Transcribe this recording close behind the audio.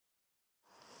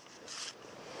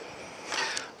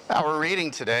Our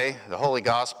reading today, the Holy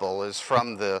Gospel, is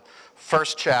from the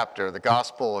first chapter, the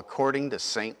Gospel according to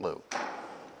St. Luke.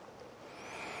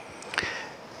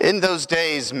 In those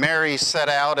days, Mary set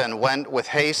out and went with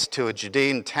haste to a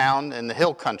Judean town in the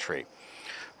hill country,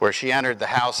 where she entered the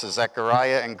house of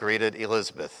Zechariah and greeted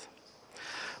Elizabeth.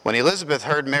 When Elizabeth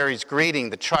heard Mary's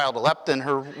greeting, the child leapt in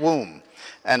her womb,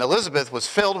 and Elizabeth was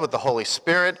filled with the Holy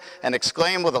Spirit and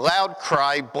exclaimed with a loud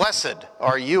cry, "Blessed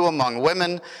are you among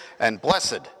women, and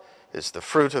blessed is the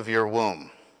fruit of your womb.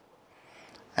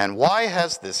 And why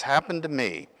has this happened to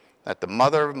me, that the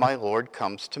mother of my Lord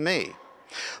comes to me?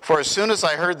 For as soon as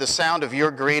I heard the sound of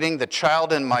your greeting, the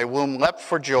child in my womb leapt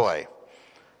for joy.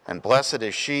 And blessed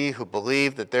is she who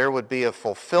believed that there would be a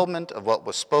fulfillment of what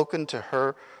was spoken to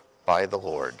her by the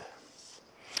Lord."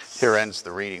 Here ends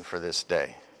the reading for this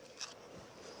day.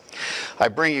 I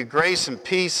bring you grace and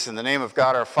peace in the name of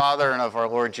God our Father and of our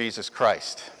Lord Jesus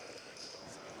Christ.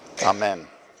 Amen.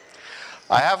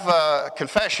 I have a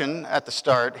confession at the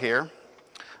start here.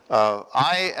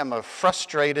 I am a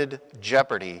frustrated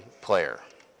Jeopardy player.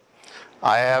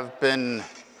 I have been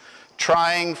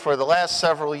trying for the last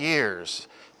several years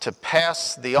to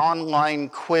pass the online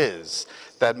quiz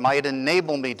that might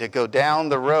enable me to go down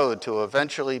the road to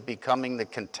eventually becoming the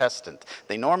contestant.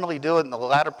 They normally do it in the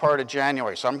latter part of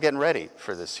January, so I'm getting ready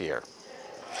for this year.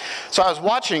 So I was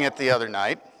watching it the other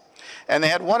night, and they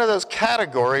had one of those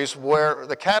categories where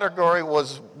the category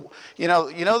was, you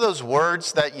know those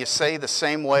words that you say the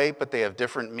same way, but they have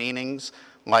different meanings,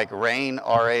 like rain,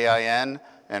 R-A-I-N,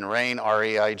 and rain,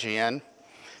 R-E-I-G-N,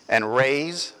 and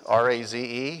raise,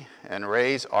 R-A-Z-E, and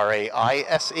raise,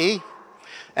 R-A-I-S-E,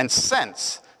 and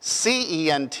sense,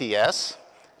 C-E-N-T-S,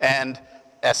 and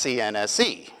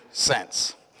S-E-N-S-E,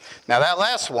 sense. Now that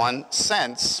last one,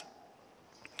 sense,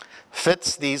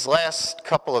 fits these last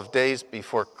couple of days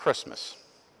before Christmas.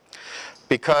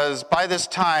 Because by this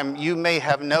time, you may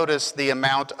have noticed the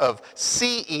amount of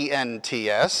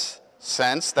C-E-N-T-S,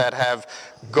 cents, that have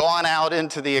gone out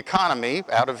into the economy,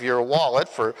 out of your wallet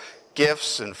for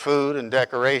gifts and food and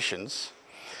decorations.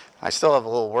 I still have a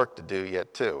little work to do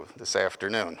yet too, this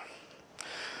afternoon.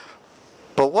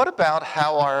 But what about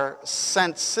how our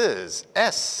senses,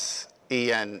 S-E-N-E-S,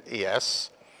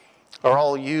 are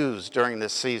all used during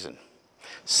this season?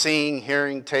 Seeing,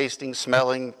 hearing, tasting,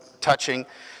 smelling, touching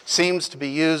seems to be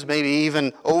used, maybe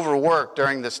even overworked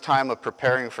during this time of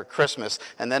preparing for Christmas,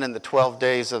 and then in the 12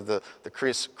 days of the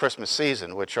Christmas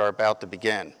season, which are about to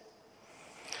begin.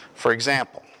 For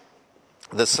example,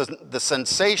 the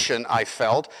sensation I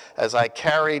felt as I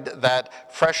carried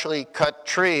that freshly cut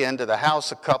tree into the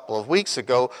house a couple of weeks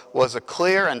ago was a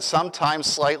clear and sometimes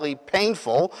slightly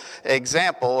painful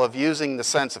example of using the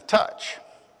sense of touch.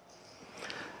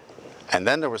 And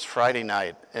then there was Friday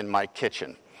night in my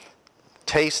kitchen.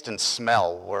 Taste and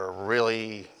smell were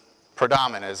really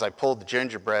predominant as I pulled the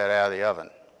gingerbread out of the oven.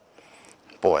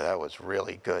 Boy, that was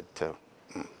really good too.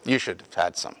 You should have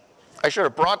had some. I should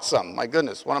have brought some. My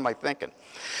goodness, what am I thinking?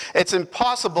 It's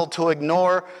impossible to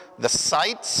ignore the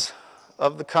sights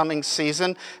of the coming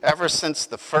season ever since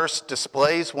the first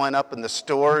displays went up in the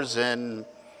stores in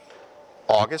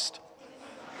August.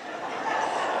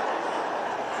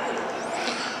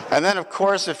 And then, of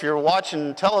course, if you're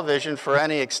watching television for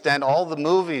any extent, all the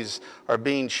movies are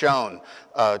being shown.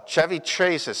 Chevy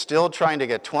Chase is still trying to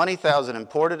get 20,000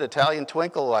 imported Italian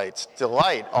twinkle lights to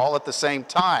light all at the same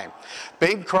time.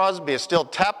 Bing Crosby is still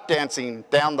tap dancing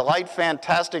down the light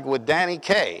fantastic with Danny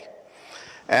Kaye.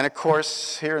 And, of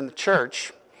course, here in the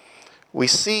church, we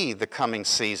see the coming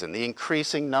season, the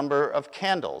increasing number of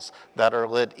candles that are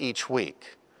lit each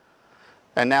week.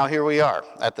 And now here we are,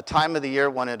 at the time of the year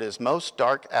when it is most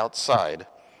dark outside.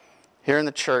 Here in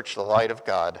the church, the light of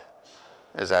God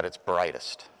is at its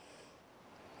brightest.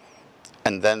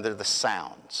 And then there are the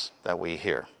sounds that we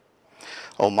hear.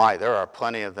 Oh my, there are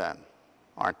plenty of them,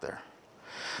 aren't there?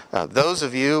 Those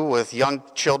of you with young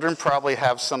children probably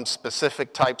have some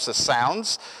specific types of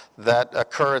sounds that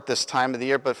occur at this time of the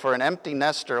year, but for an empty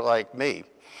nester like me,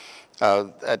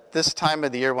 at this time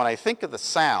of the year, when I think of the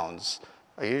sounds,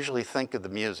 I usually think of the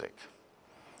music.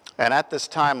 And at this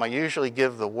time, I usually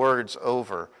give the words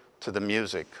over to the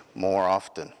music more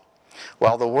often.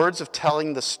 While the words of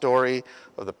telling the story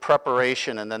of the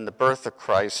preparation and then the birth of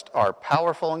Christ are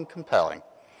powerful and compelling,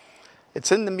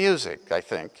 it's in the music, I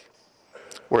think,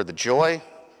 where the joy,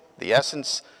 the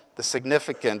essence, the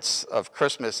significance of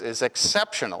Christmas is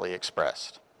exceptionally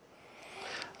expressed.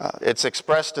 It's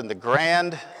expressed in the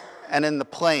grand and in the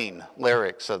plain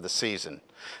lyrics of the season,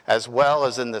 as well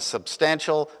as in the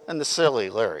substantial and the silly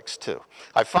lyrics too.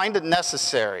 I find it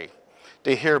necessary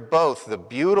to hear both the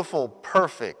beautiful,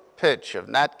 perfect pitch of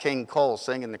Nat King Cole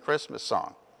singing the Christmas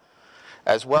song,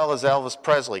 as well as Elvis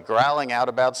Presley growling out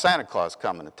about Santa Claus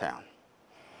coming to town,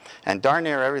 and darn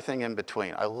near everything in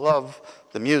between. I love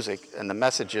the music and the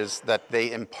messages that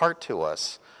they impart to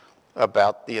us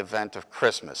about the event of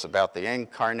Christmas, about the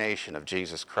incarnation of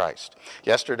Jesus Christ.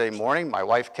 Yesterday morning, my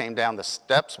wife came down the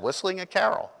steps whistling a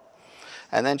carol.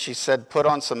 And then she said, put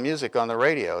on some music on the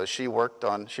radio as she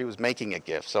was making a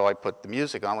gift. So I put the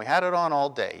music on. We had it on all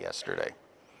day yesterday.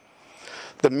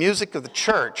 The music of the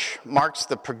church marks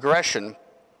the progression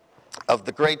of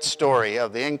the great story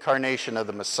of the incarnation of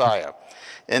the Messiah.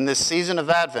 In this season of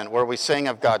Advent, where we sing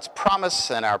of God's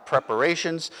promise and our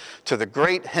preparations to the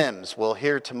great hymns we'll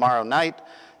hear tomorrow night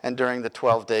and during the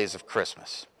 12 days of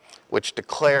Christmas, which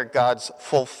declare God's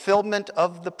fulfillment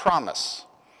of the promise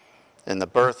in the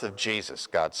birth of Jesus,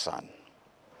 God's Son.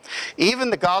 Even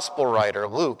the gospel writer,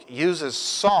 Luke, uses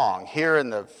song here in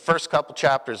the first couple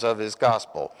chapters of his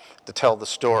gospel to tell the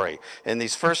story. In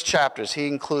these first chapters, he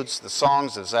includes the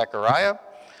songs of Zechariah,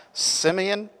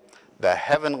 Simeon, the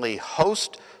heavenly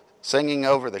host singing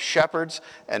over the shepherds,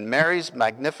 and Mary's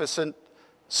magnificent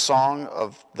song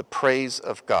of the praise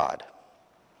of God.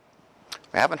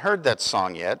 We haven't heard that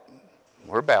song yet.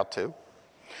 We're about to.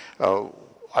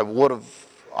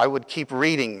 I would keep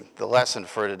reading the lesson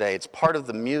for today. It's part of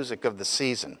the music of the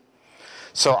season.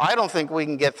 So I don't think we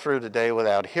can get through today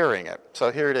without hearing it.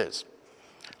 So here it is.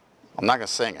 I'm not going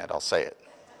to sing it, I'll say it.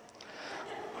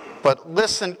 But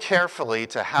listen carefully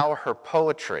to how her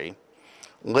poetry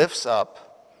lifts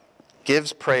up,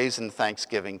 gives praise and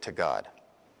thanksgiving to God.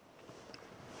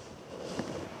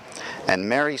 And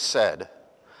Mary said,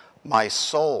 "My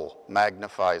soul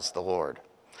magnifies the Lord,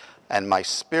 and my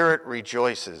spirit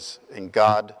rejoices in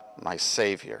God my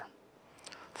Savior.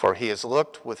 For he has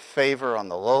looked with favor on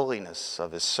the lowliness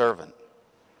of his servant.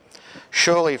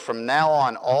 Surely from now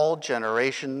on all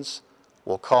generations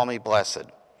will call me blessed.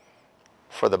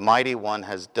 For the Mighty One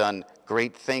has done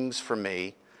great things for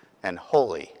me, and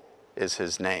holy is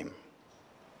his name.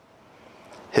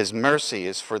 His mercy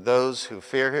is for those who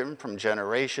fear him from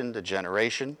generation to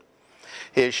generation.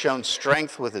 He has shown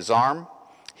strength with his arm.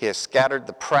 He has scattered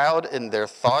the proud in their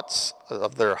thoughts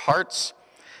of their hearts.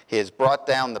 He has brought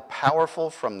down the powerful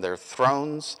from their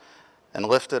thrones and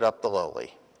lifted up the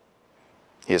lowly.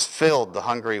 He has filled the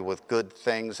hungry with good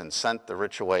things and sent the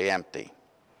rich away empty.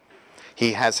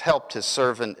 He has helped his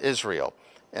servant Israel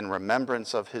in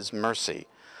remembrance of his mercy,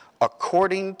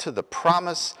 according to the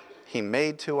promise he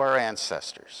made to our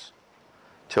ancestors,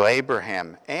 to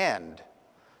Abraham and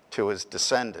to his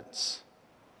descendants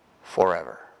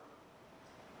forever."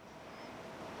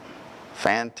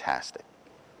 Fantastic.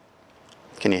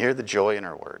 Can you hear the joy in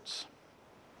her words?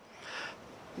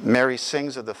 Mary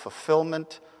sings of the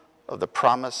fulfillment of the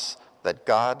promise that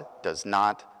God does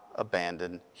not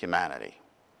abandon humanity,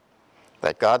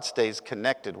 that God stays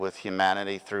connected with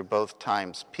humanity through both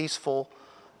times peaceful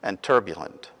and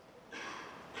turbulent.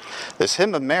 This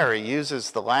hymn of Mary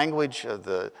uses the language and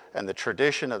the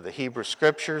tradition of the Hebrew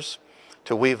Scriptures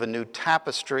to weave a new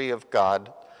tapestry of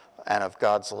God and of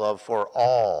God's love for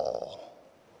all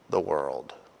the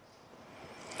world.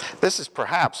 This is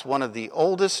perhaps one of the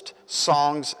oldest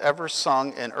songs ever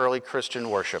sung in early Christian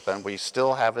worship, and we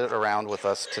still have it around with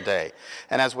us today.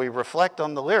 And as we reflect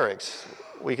on the lyrics,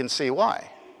 we can see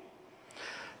why.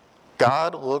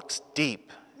 God looks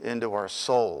deep into our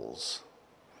souls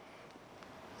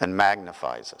and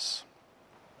magnifies us.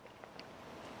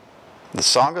 The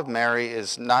Song of Mary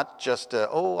is not just a,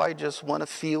 oh, I just want to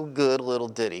feel good little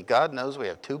ditty. God knows we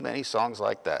have too many songs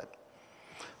like that.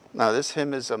 Now, this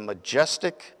hymn is a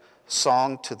majestic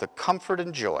song to the comfort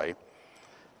and joy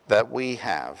that we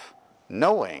have,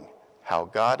 knowing how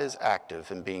God is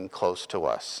active in being close to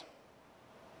us.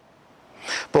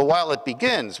 But while it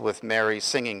begins with Mary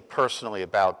singing personally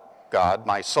about God,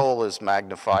 my soul is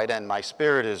magnified and my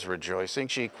spirit is rejoicing,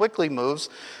 she quickly moves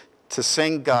to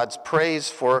sing God's praise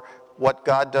for what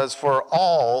God does for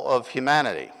all of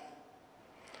humanity.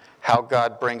 How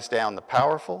God brings down the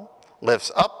powerful,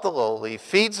 lifts up the lowly,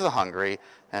 feeds the hungry,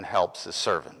 and helps his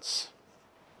servants.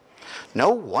 No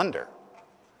wonder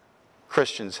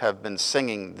Christians have been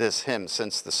singing this hymn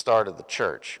since the start of the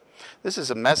church. This is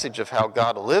a message of how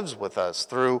God lives with us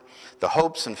through the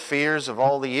hopes and fears of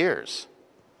all the years.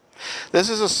 This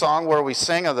is a song where we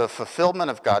sing of the fulfillment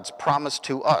of God's promise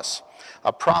to us,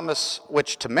 a promise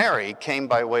which to Mary came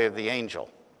by way of the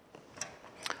angel.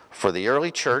 For the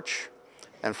early church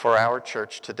and for our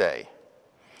church today,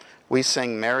 we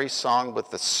sing Mary's song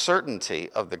with the certainty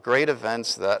of the great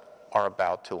events that are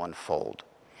about to unfold.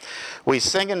 We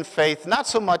sing in faith not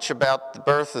so much about the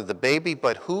birth of the baby,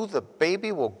 but who the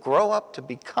baby will grow up to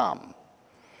become,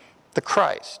 the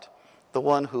Christ, the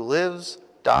one who lives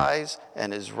dies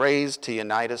and is raised to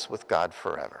unite us with God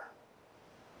forever.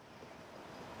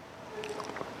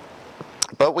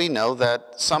 But we know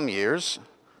that some years,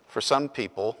 for some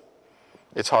people,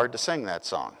 it's hard to sing that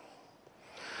song.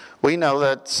 We know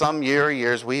that some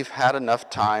years we've had a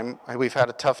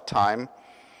tough time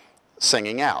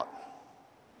singing out.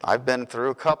 I've been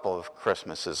through a couple of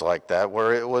Christmases like that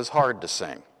where it was hard to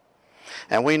sing.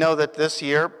 And we know that this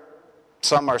year,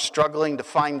 some are struggling to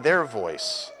find their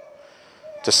voice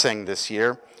to sing this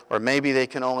year, or maybe they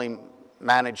can only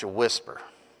manage a whisper.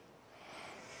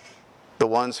 The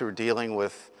ones who are dealing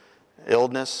with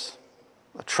illness,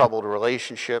 troubled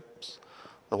relationships,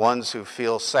 the ones who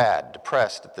feel sad,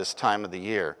 depressed at this time of the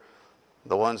year,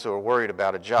 the ones who are worried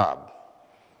about a job,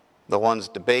 the ones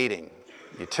debating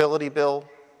utility bill,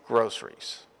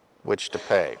 groceries, which to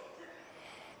pay,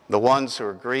 the ones who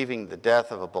are grieving the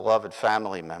death of a beloved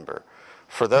family member.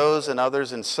 For those and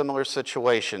others in similar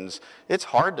situations, it's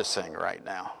hard to sing right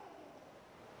now.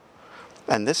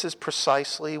 And this is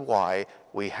precisely why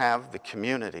we have the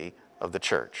community of the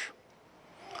church,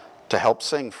 to help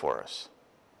sing for us,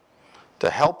 to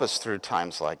help us through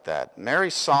times like that.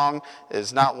 Mary's song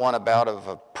is not one about of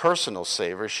a personal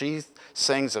Savior. She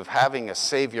sings of having a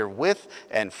Savior with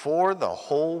and for the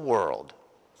whole world.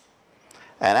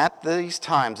 And at these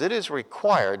times, it is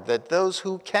required that those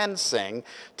who can sing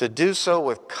to do so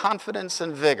with confidence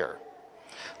and vigor.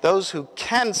 Those who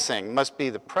can sing must be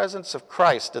the presence of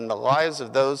Christ in the lives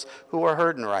of those who are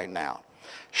hurting right now,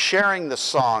 sharing the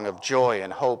song of joy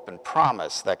and hope and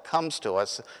promise that comes to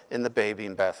us in the baby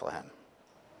in Bethlehem.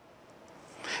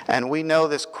 And we know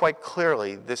this quite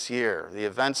clearly this year, the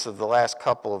events of the last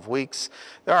couple of weeks.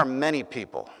 There are many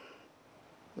people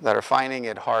that are finding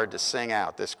it hard to sing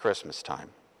out this Christmas time.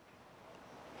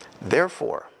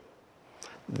 Therefore,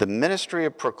 the ministry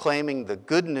of proclaiming the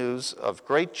good news of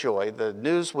great joy, the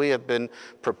news we have been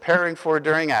preparing for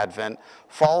during Advent,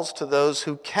 falls to those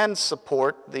who can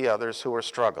support the others who are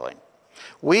struggling.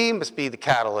 We must be the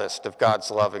catalyst of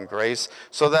God's love and grace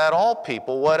so that all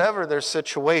people, whatever their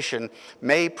situation,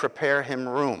 may prepare him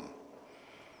room.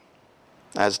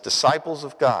 As disciples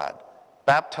of God,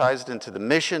 baptized into the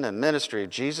mission and ministry of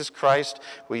Jesus Christ,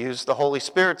 we use the Holy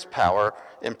Spirit's power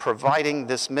in providing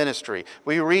this ministry.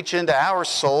 We reach into our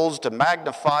souls to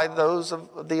magnify those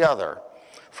of the other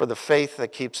for the faith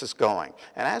that keeps us going.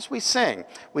 And as we sing,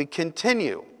 we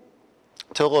continue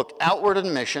to look outward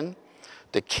in mission,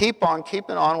 to keep on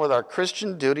keeping on with our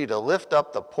Christian duty to lift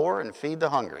up the poor and feed the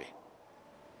hungry.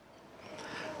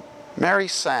 Mary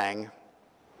sang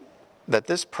that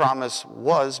this promise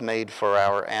was made for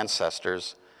our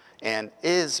ancestors and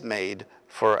is made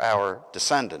for our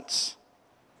descendants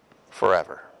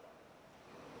forever.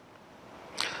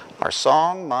 Our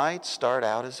song might start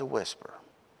out as a whisper,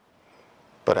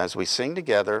 but as we sing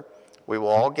together, we will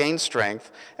all gain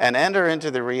strength and enter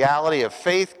into the reality of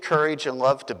faith, courage, and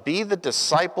love to be the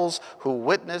disciples who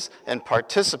witness and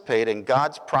participate in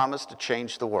God's promise to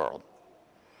change the world.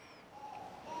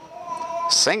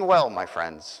 Sing well, my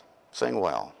friends. Sing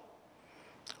well.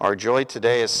 Our joy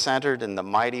today is centered in the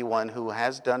mighty one who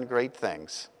has done great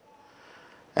things,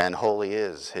 and holy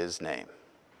is his name.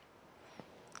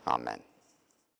 Amen.